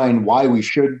to join, why we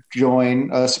should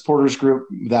join a supporters group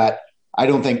that I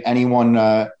don't think any one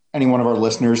of our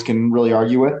listeners can really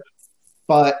argue with.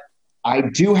 But I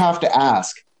do have to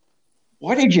ask,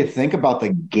 what did you think about the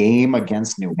game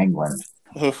against New England?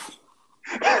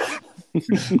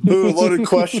 Loaded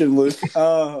question, Luke.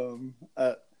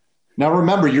 Now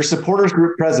remember, you're supporters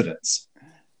group presidents.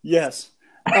 Yes.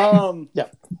 Yeah.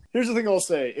 Here's the thing I'll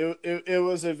say. It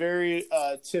was a very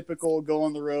typical go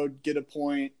on the road, get a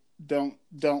point, don't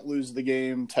lose the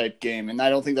game type game, and I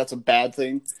don't think that's a bad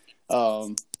thing.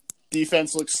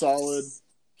 Defense looks solid.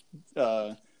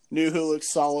 Nuhu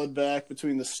looks solid back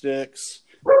between the sticks.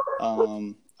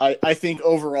 I think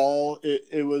overall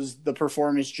it was the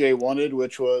performance Jay wanted,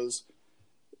 which was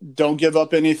don't give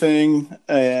up anything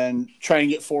and try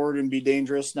and get forward and be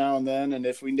dangerous now and then. And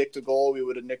if we nicked a goal, we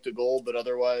would have nicked a goal. But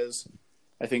otherwise,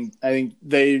 I think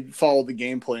they followed the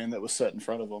game plan that was set in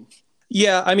front of them.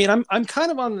 Yeah, I mean, I'm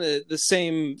kind of on the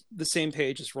same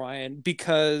page as Ryan,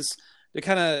 because they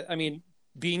kind of, I mean,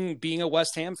 being a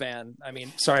West Ham fan, I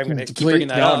mean, sorry, I'm going to keep bringing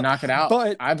that up. Knock it out.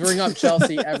 But I bring up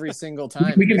Chelsea every single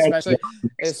time,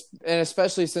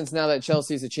 especially since now that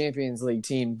Chelsea's a Champions League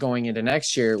team going into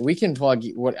next year, we can plug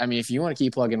if you want to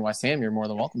keep plugging West Ham, you're more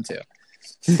than welcome to.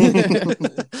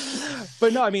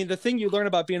 But no, I mean, the thing you learn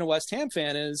about being a West Ham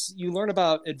fan is you learn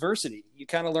about adversity. You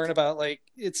kind of learn about,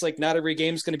 it's like not every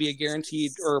game is going to be a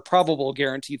guaranteed or a probable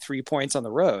guaranteed 3 points on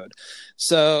the road.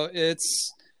 So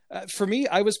it's, for me,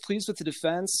 I was pleased with the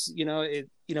defense. The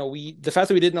fact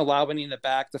that we didn't allow any in the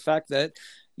back, the fact that,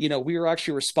 we were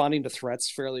actually responding to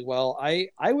threats fairly well.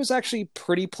 I was actually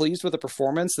pretty pleased with the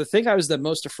performance. The thing I was the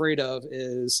most afraid of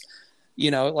is,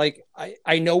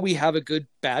 I know we have a good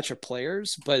batch of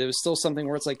players, but it was still something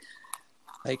where it's like,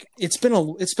 Like it's been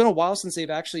a while since they've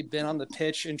actually been on the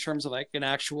pitch in terms of like an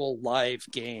actual live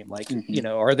game. Like,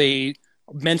 are they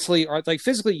mentally, are like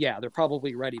physically, yeah, they're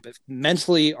probably ready, but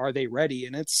mentally, are they ready?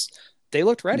 And they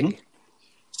looked ready. Mm-hmm.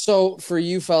 So for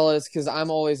you fellas, because I'm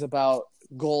always about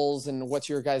goals and what's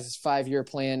your guys' 5-year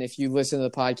plan. If you listen to the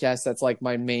podcast, that's like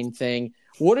my main thing.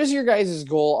 What is your guys'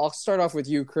 goal? I'll start off with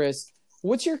you, Chris.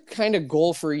 What's your kind of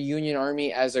goal for Union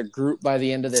Army as a group by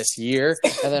the end of this year?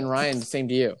 And then Ryan, the same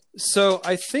to you. So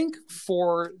I think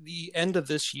for the end of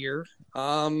this year,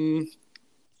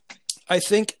 I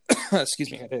think,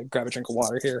 excuse me, I had to grab a drink of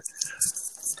water here.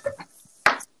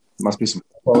 Must be some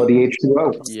quality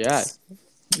H2O. Yeah.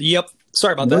 Yep.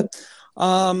 Sorry about that.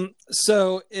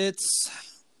 So it's,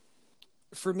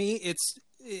 for me,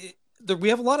 we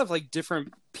have a lot of like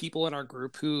different people in our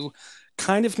group who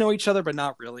kind of know each other, but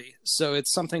not really. So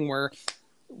it's something where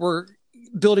we're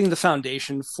building the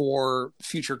foundation for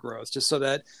future growth, just so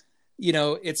that,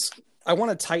 I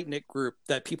want a tight knit group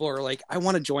that people are like, I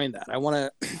want to join that. I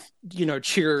want to,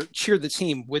 cheer the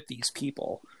team with these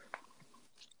people.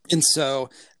 And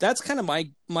so that's kind of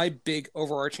my big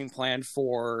overarching plan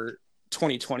for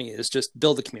 2020 is just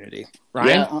build the community.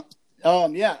 Ryan?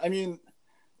 Yeah. I mean,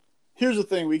 here's the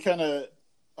thing. We kind of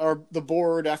the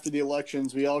board after the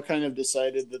elections, we all kind of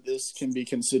decided that this can be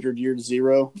considered year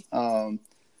zero.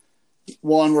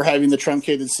 One, we're having the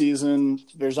truncated season.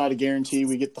 There's not a guarantee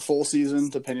we get the full season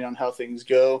depending on how things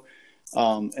go.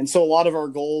 And so a lot of our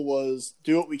goal was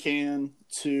do what we can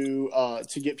to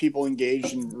get people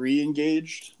engaged and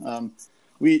re-engaged.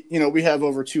 We have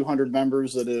over 200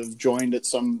 members that have joined at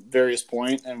some various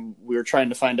point, and we're trying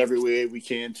to find every way we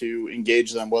can to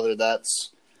engage them, whether that's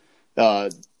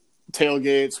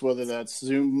tailgates, whether that's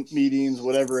Zoom meetings,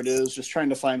 whatever it is, just trying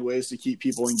to find ways to keep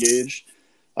people engaged.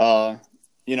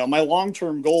 My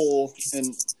long-term goal,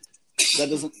 and that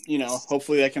doesn't,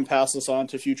 hopefully I can pass this on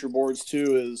to future boards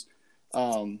too, is,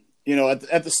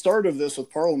 at the start of this with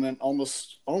Parliament,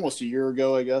 almost a year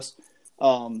ago, I guess,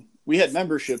 we had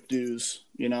membership dues,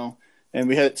 and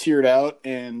we had it tiered out,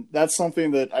 and that's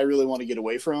something that I really want to get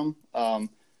away from.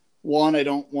 One, I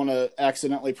don't want to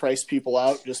accidentally price people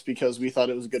out just because we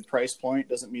thought it was a good price point.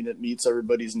 Doesn't mean it meets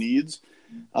everybody's needs.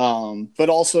 But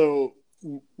also,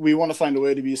 we want to find a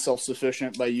way to be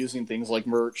self-sufficient by using things like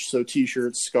merch, so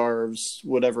T-shirts, scarves,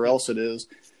 whatever else it is,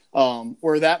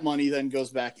 where that money then goes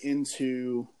back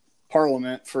into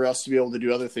Parliament for us to be able to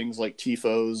do other things like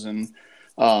TIFOs and,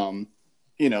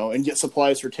 and get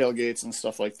supplies for tailgates and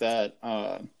stuff like that.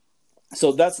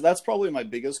 So that's probably my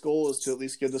biggest goal, is to at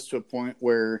least get this to a point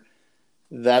where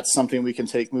that's something we can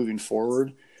take moving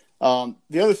forward.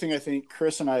 The other thing I think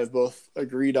Chris and I have both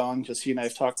agreed on, because he and I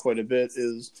have talked quite a bit,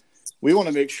 is we want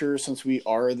to make sure, since we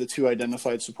are the two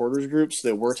identified supporters groups,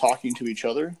 that we're talking to each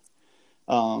other.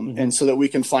 And so that we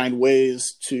can find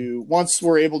ways to, once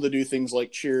we're able to do things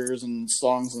like cheers and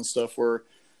songs and stuff, where,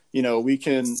 we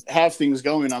can have things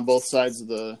going on both sides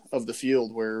of the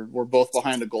field where we're both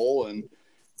behind a goal, and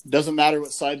it doesn't matter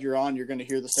what side you're on, you're going to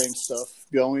hear the same stuff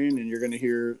going, and you're going to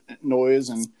hear noise.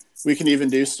 And we can even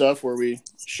do stuff where we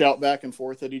shout back and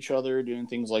forth at each other, doing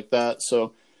things like that.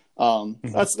 So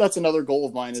that's another goal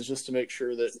of mine, is just to make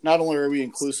sure that not only are we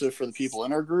inclusive for the people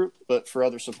in our group, but for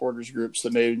other supporters groups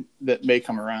that may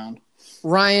come around.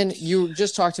 Ryan, you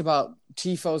just talked about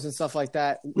TIFOs and stuff like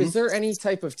that. Is there any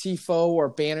type of TIFO or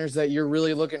banners that you're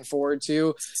really looking forward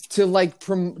to like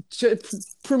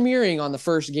premiering on the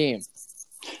first game?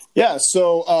 Yeah,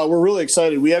 so we're really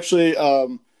excited. We actually,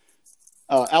 Alec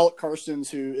Karstens,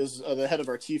 who is the head of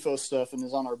our TIFO stuff and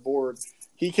is on our board,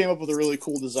 he came up with a really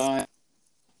cool design,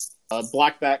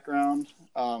 black background,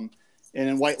 and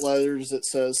in white letters it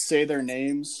says "Say Their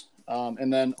Names,"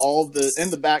 and then in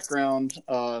the background,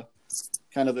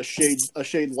 kind of a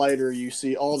shade lighter, you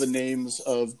see all the names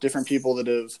of different people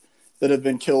that have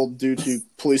been killed due to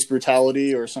police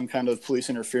brutality or some kind of police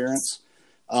interference.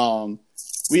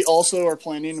 We also are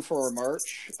planning for our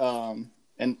march,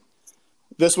 and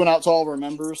this went out to all of our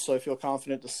members, so I feel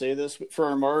confident to say this. But for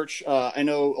our march, I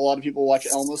know a lot of people watch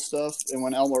Elma's stuff, and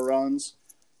when Elma runs,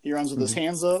 he runs with his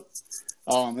hands up.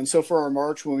 And so for our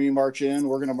march, when we march in,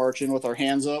 we're going to march in with our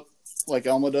hands up, like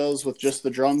Elma does, with just the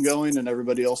drum going and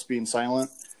everybody else being silent.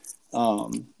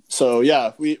 So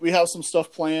yeah, we have some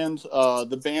stuff planned.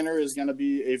 The banner is going to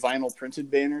be a vinyl printed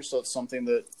banner, so it's something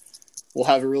that will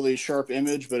have a really sharp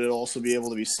image, but it'll also be able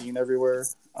to be seen everywhere.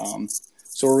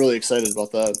 So we're really excited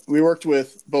about that. We worked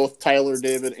with both Tyler,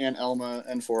 David, and Elma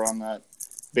N4 on that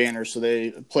banner, so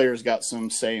players got some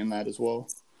say in that as well.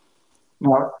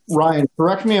 Now, Ryan,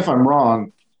 correct me if I'm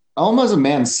wrong. Elma's a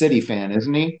Man City fan,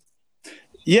 isn't he?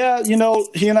 Yeah,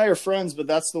 he and I are friends, but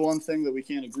that's the one thing that we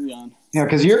can't agree on. Yeah,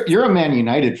 because you're a Man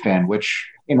United fan, which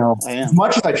I am. as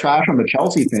much as I trash on the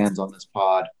Chelsea fans on this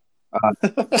pod,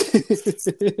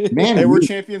 man, hey, we're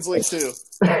Champions League too.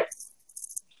 I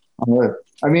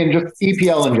mean, just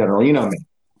EPL in general, you know me.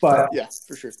 But yeah,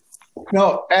 for sure.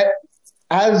 No,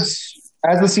 as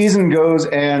the season goes,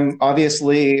 and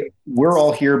obviously we're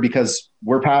all here because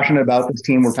we're passionate about this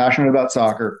team. We're passionate about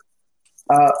soccer.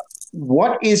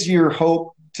 What is your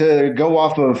hope, to go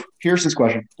off of Pierce's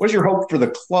question? What is your hope for the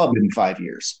club in 5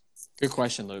 years? Good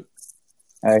question, Luke.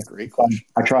 Great question.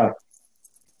 I try.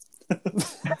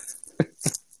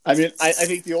 I mean, I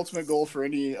think the ultimate goal for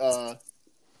any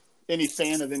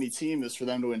fan of any team is for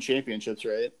them to win championships,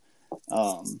 right?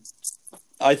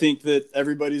 I think that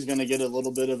everybody's going to get a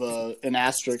little bit of an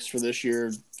asterisk for this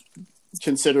year,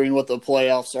 considering what the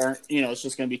playoffs are. It's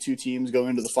just going to be two teams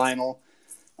going to the final.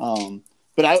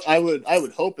 But I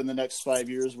would hope in the next 5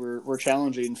 years we're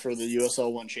challenging for the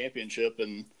USL One championship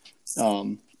and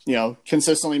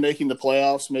consistently making the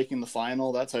playoffs, making the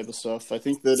final, that type of stuff. I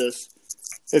think that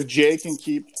if Jay can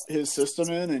keep his system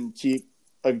in and keep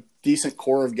a decent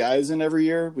core of guys in every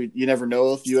year, you never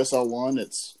know if USL One,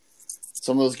 it's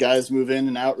some of those guys move in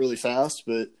and out really fast,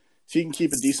 but if he can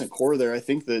keep a decent core there, I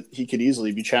think that he could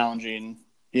easily be challenging,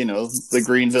 the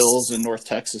Greenvilles and North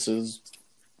Texases.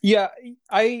 Yeah,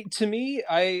 I'm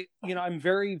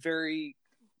very, very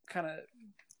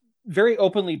very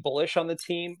openly bullish on the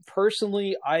team.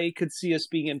 Personally, I could see us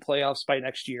being in playoffs by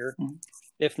next year,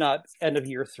 if not end of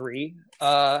year 3.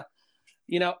 For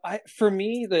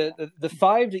me, the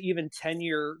 5 to even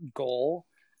 10-year goal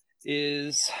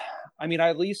is, I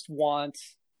at least want,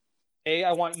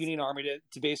 I want Union Army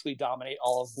to basically dominate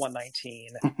all of 119.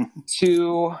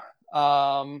 2,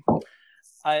 I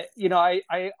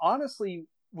honestly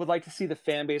would like to see the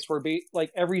fan base where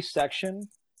every section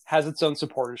has its own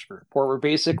supporters group, where we're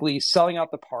basically selling out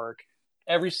the park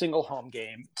every single home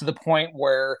game to the point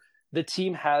where the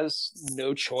team has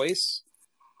no choice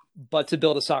but to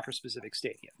build a soccer specific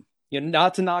stadium.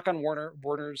 Not to knock on Warner.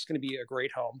 Warner's going to be a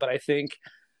great home, but I think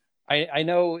I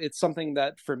know it's something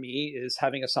that for me is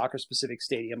having a soccer specific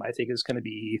stadium. I think is going to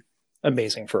be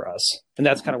amazing for us, and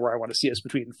that's kind of where I want to see us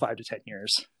between 5 to 10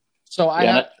 years. So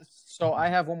I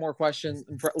have one more question.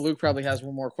 Luke probably has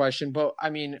one more question, but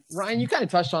Ryan, you kind of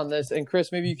touched on this, and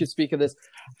Chris, maybe you could speak of this.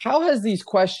 How have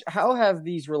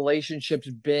these relationships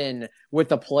been with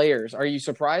the players? Are you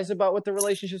surprised about what the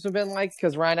relationships have been like?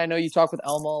 Because Ryan, I know you talk with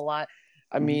Elmo a lot.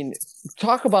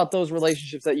 Talk about those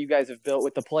relationships that you guys have built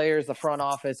with the players, the front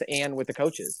office, and with the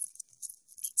coaches.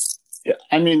 Yeah,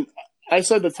 I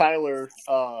said to Tyler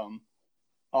on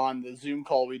the Zoom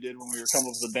call we did when we were coming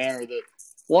up with the banner that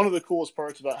one of the coolest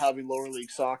parts about having lower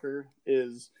league soccer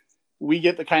is we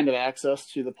get the kind of access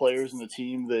to the players and the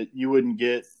team that you wouldn't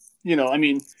get.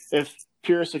 If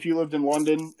Pierce, if you lived in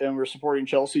London and were supporting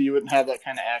Chelsea, you wouldn't have that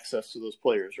kind of access to those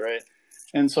players, right?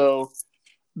 And so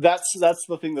that's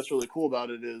the thing that's really cool about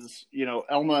it is,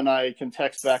 Elma and I can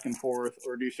text back and forth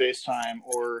or do FaceTime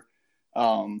or,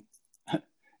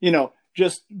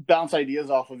 just bounce ideas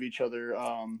off of each other,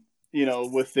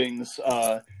 with things.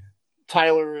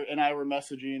 Tyler and I were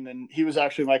messaging, and he was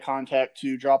actually my contact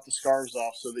to drop the scarves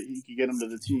off so that he could get them to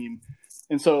the team.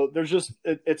 And so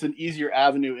it's an easier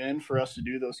avenue in for us to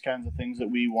do those kinds of things that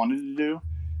we wanted to do.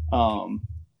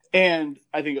 And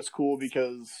I think it's cool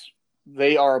because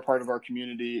they are a part of our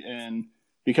community, and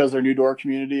because they're new to our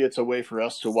community, it's a way for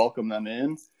us to welcome them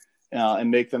in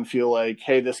and make them feel like,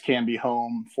 hey, this can be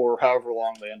home for however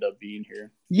long they end up being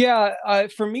here. Yeah,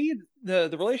 for me,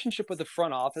 the relationship with the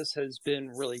front office has been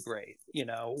really great.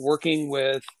 Working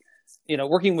with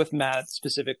Matt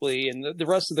specifically and the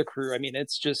rest of the crew.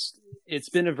 It's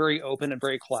been a very open and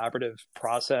very collaborative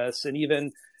process, and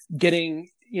even getting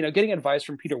advice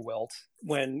from Peter Wilt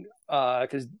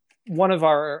because one of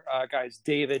our guys,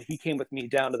 David, he came with me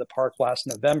down to the park last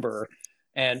November,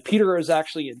 and Peter was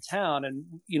actually in town,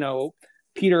 and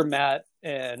Peter, Matt,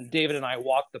 and David and I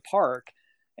walked the park.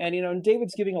 And,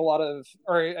 David's giving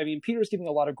Peter's giving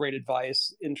a lot of great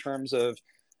advice in terms of,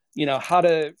 how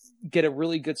to get a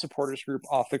really good supporters group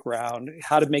off the ground,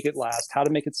 how to make it last, how to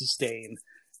make it sustain,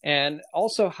 and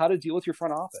also how to deal with your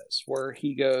front office, where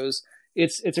he goes,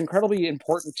 it's incredibly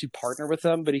important to partner with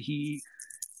them, but he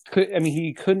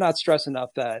could not stress enough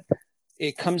that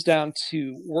it comes down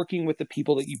to working with the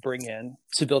people that you bring in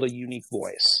to build a unique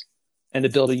voice and to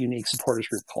build a unique supporters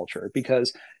group culture.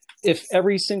 Because if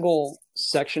every single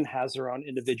section has their own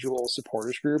individual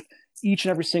supporters group, each and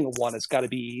every single one has got to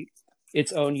be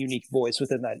its own unique voice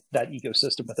within that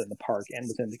ecosystem within the park and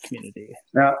within the community.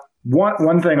 Now,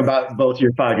 one thing about both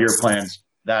your 5-year plans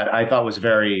that I thought was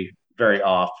very very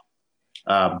off.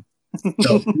 So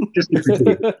just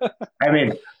I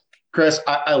mean, Chris,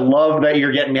 I love that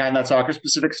you're getting behind that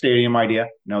soccer-specific stadium idea.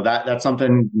 No, that's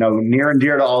something near and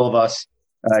dear to all of us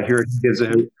here at Gives a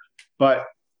Hoot. But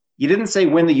you didn't say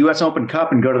win the U.S. Open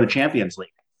Cup and go to the Champions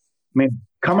League. I mean,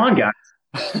 come on, guys.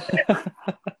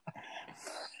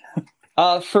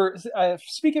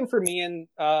 Speaking for me, and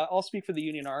I'll speak for the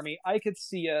Union Army, I could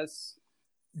see us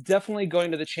definitely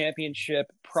going to the championship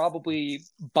probably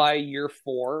by year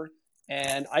 4,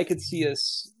 and I could see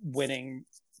us winning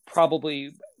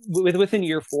probably within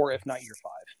year 4, if not year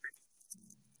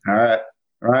 5. All right,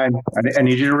 Ryan, I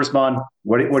need you to respond.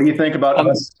 What do you think about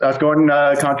us going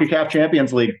CONCACAF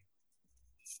Champions League?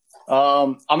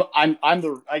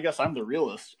 I guess I'm the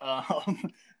realist.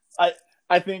 I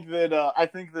think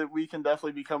that we can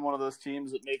definitely become one of those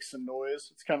teams that makes some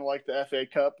noise. It's kind of like the FA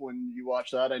Cup when you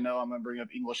watch that. I know I'm going to bring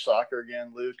up English soccer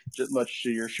again, Luke, just much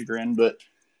to your chagrin, but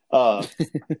FA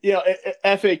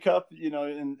Cup,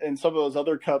 and some of those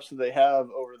other cups that they have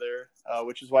over there,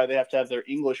 which is why they have to have their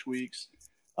English weeks.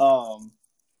 They're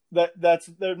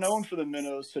known for the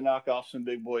minnows to knock off some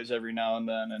big boys every now and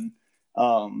then, and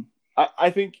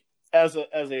I think as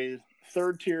a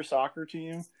third tier soccer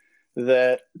team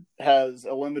that has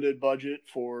a limited budget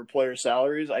for player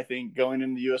salaries, I think going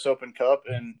into the U.S. Open Cup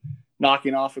and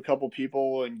knocking off a couple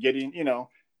people and getting,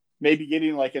 maybe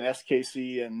getting like an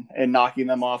SKC and knocking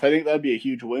them off, I think that'd be a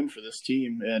huge win for this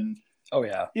team. And oh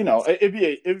yeah, it'd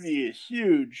be a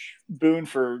huge boon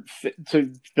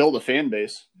to build a fan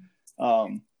base.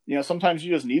 Sometimes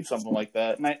you just need something like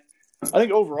that. And I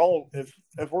think overall,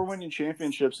 if we're winning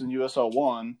championships in USL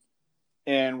 1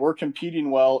 and we're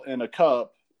competing well in a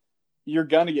cup, you're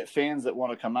going to get fans that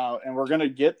want to come out, and we're going to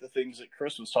get the things that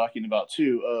Chris was talking about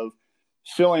too, of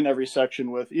filling every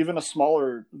section with even a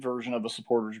smaller version of a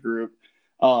supporters group.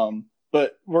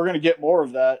 But we're going to get more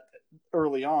of that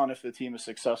early on if the team is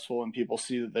successful and people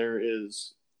see that there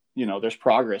is, there's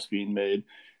progress being made.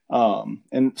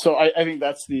 And so I think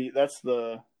that's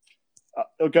going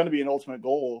to be an ultimate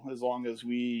goal as long as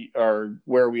we are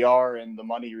where we are and the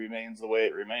money remains the way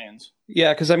it remains.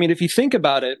 Yeah, because I mean, if you think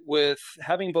about it, with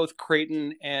having both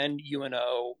Creighton and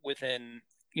UNO within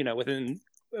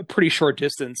a pretty short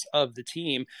distance of the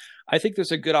team, I think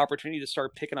there's a good opportunity to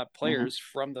start picking up players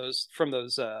from those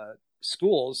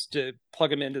schools to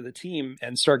plug them into the team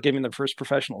and start giving them first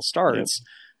professional starts. Yep.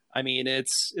 I mean,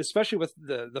 it's especially with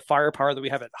the firepower that we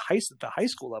have at the high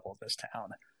school level of this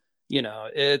town.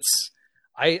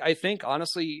 I think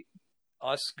honestly,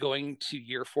 us going to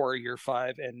year 4 or year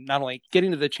 5 and not only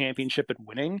getting to the championship and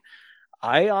winning,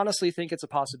 I honestly think it's a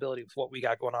possibility with what we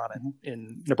got going on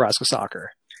in Nebraska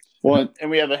soccer. Well, and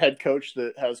we have a head coach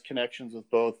that has connections with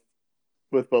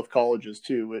both colleges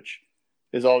too, which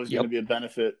is always going to be a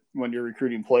benefit when you're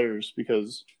recruiting players,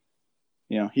 because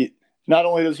he not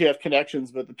only does he have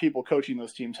connections, but the people coaching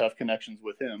those teams have connections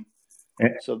with him.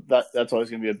 So that's always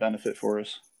going to be a benefit for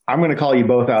us. I'm going to call you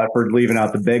both out for leaving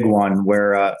out the big one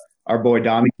where our boy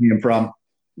Dommy came from,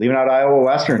 leaving out Iowa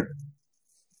Western.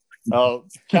 Oh,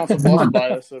 Council Bluffs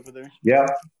bias over there. Yeah.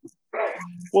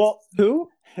 Well, who?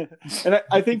 And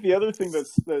I think the other thing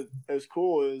that is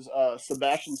cool is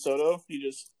Sebastian Soto. He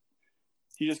just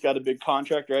got a big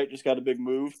contract, right? Just got a big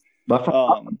move.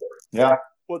 Yeah.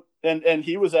 Well, and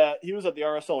he was at the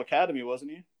RSL Academy,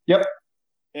 wasn't he? Yep.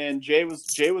 And Jay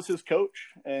was his coach.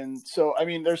 And so, I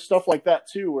mean, there's stuff like that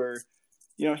too, where,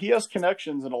 he has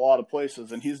connections in a lot of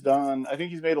places, and I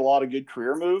think he's made a lot of good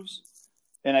career moves.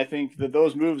 And I think that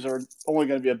those moves are only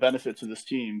going to be a benefit to this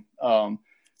team.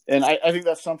 And I think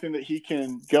that's something that he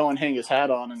can go and hang his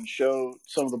hat on and show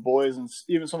some of the boys and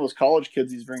even some of those college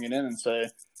kids he's bringing in and say,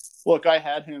 look, I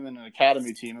had him in an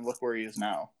academy team and look where he is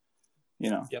now,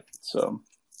 Yep. So.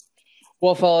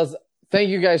 Well, fellas, thank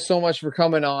you guys so much for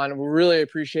coming on. We really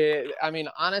appreciate it. I mean,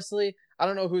 honestly, I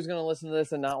don't know who's going to listen to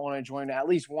this and not want to join at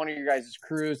least one of your guys'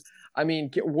 crews. I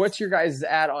mean, what's your guys'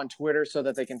 at on Twitter so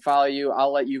that they can follow you?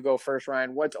 I'll let you go first,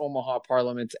 Ryan. What's Omaha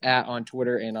Parliament's at on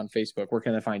Twitter and on Facebook? Where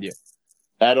can they find you?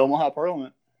 At Omaha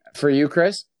Parliament. For you,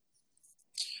 Chris?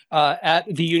 At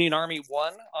the Union Army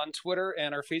 1 on Twitter,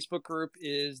 and our Facebook group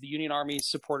is the Union Army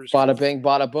Supporters. Bada bing,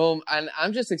 bada boom. And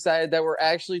I'm just excited that we're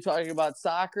actually talking about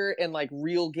soccer and like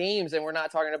real games, and we're not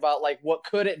talking about like what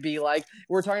could it be like.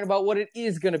 We're talking about what it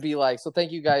is going to be like. So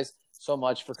thank you guys so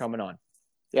much for coming on.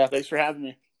 Yeah, thanks for having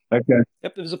me. Okay.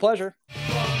 Yep, it was a pleasure.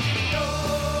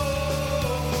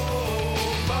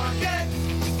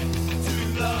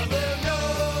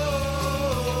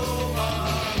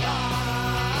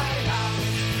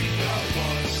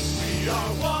 We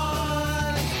are one.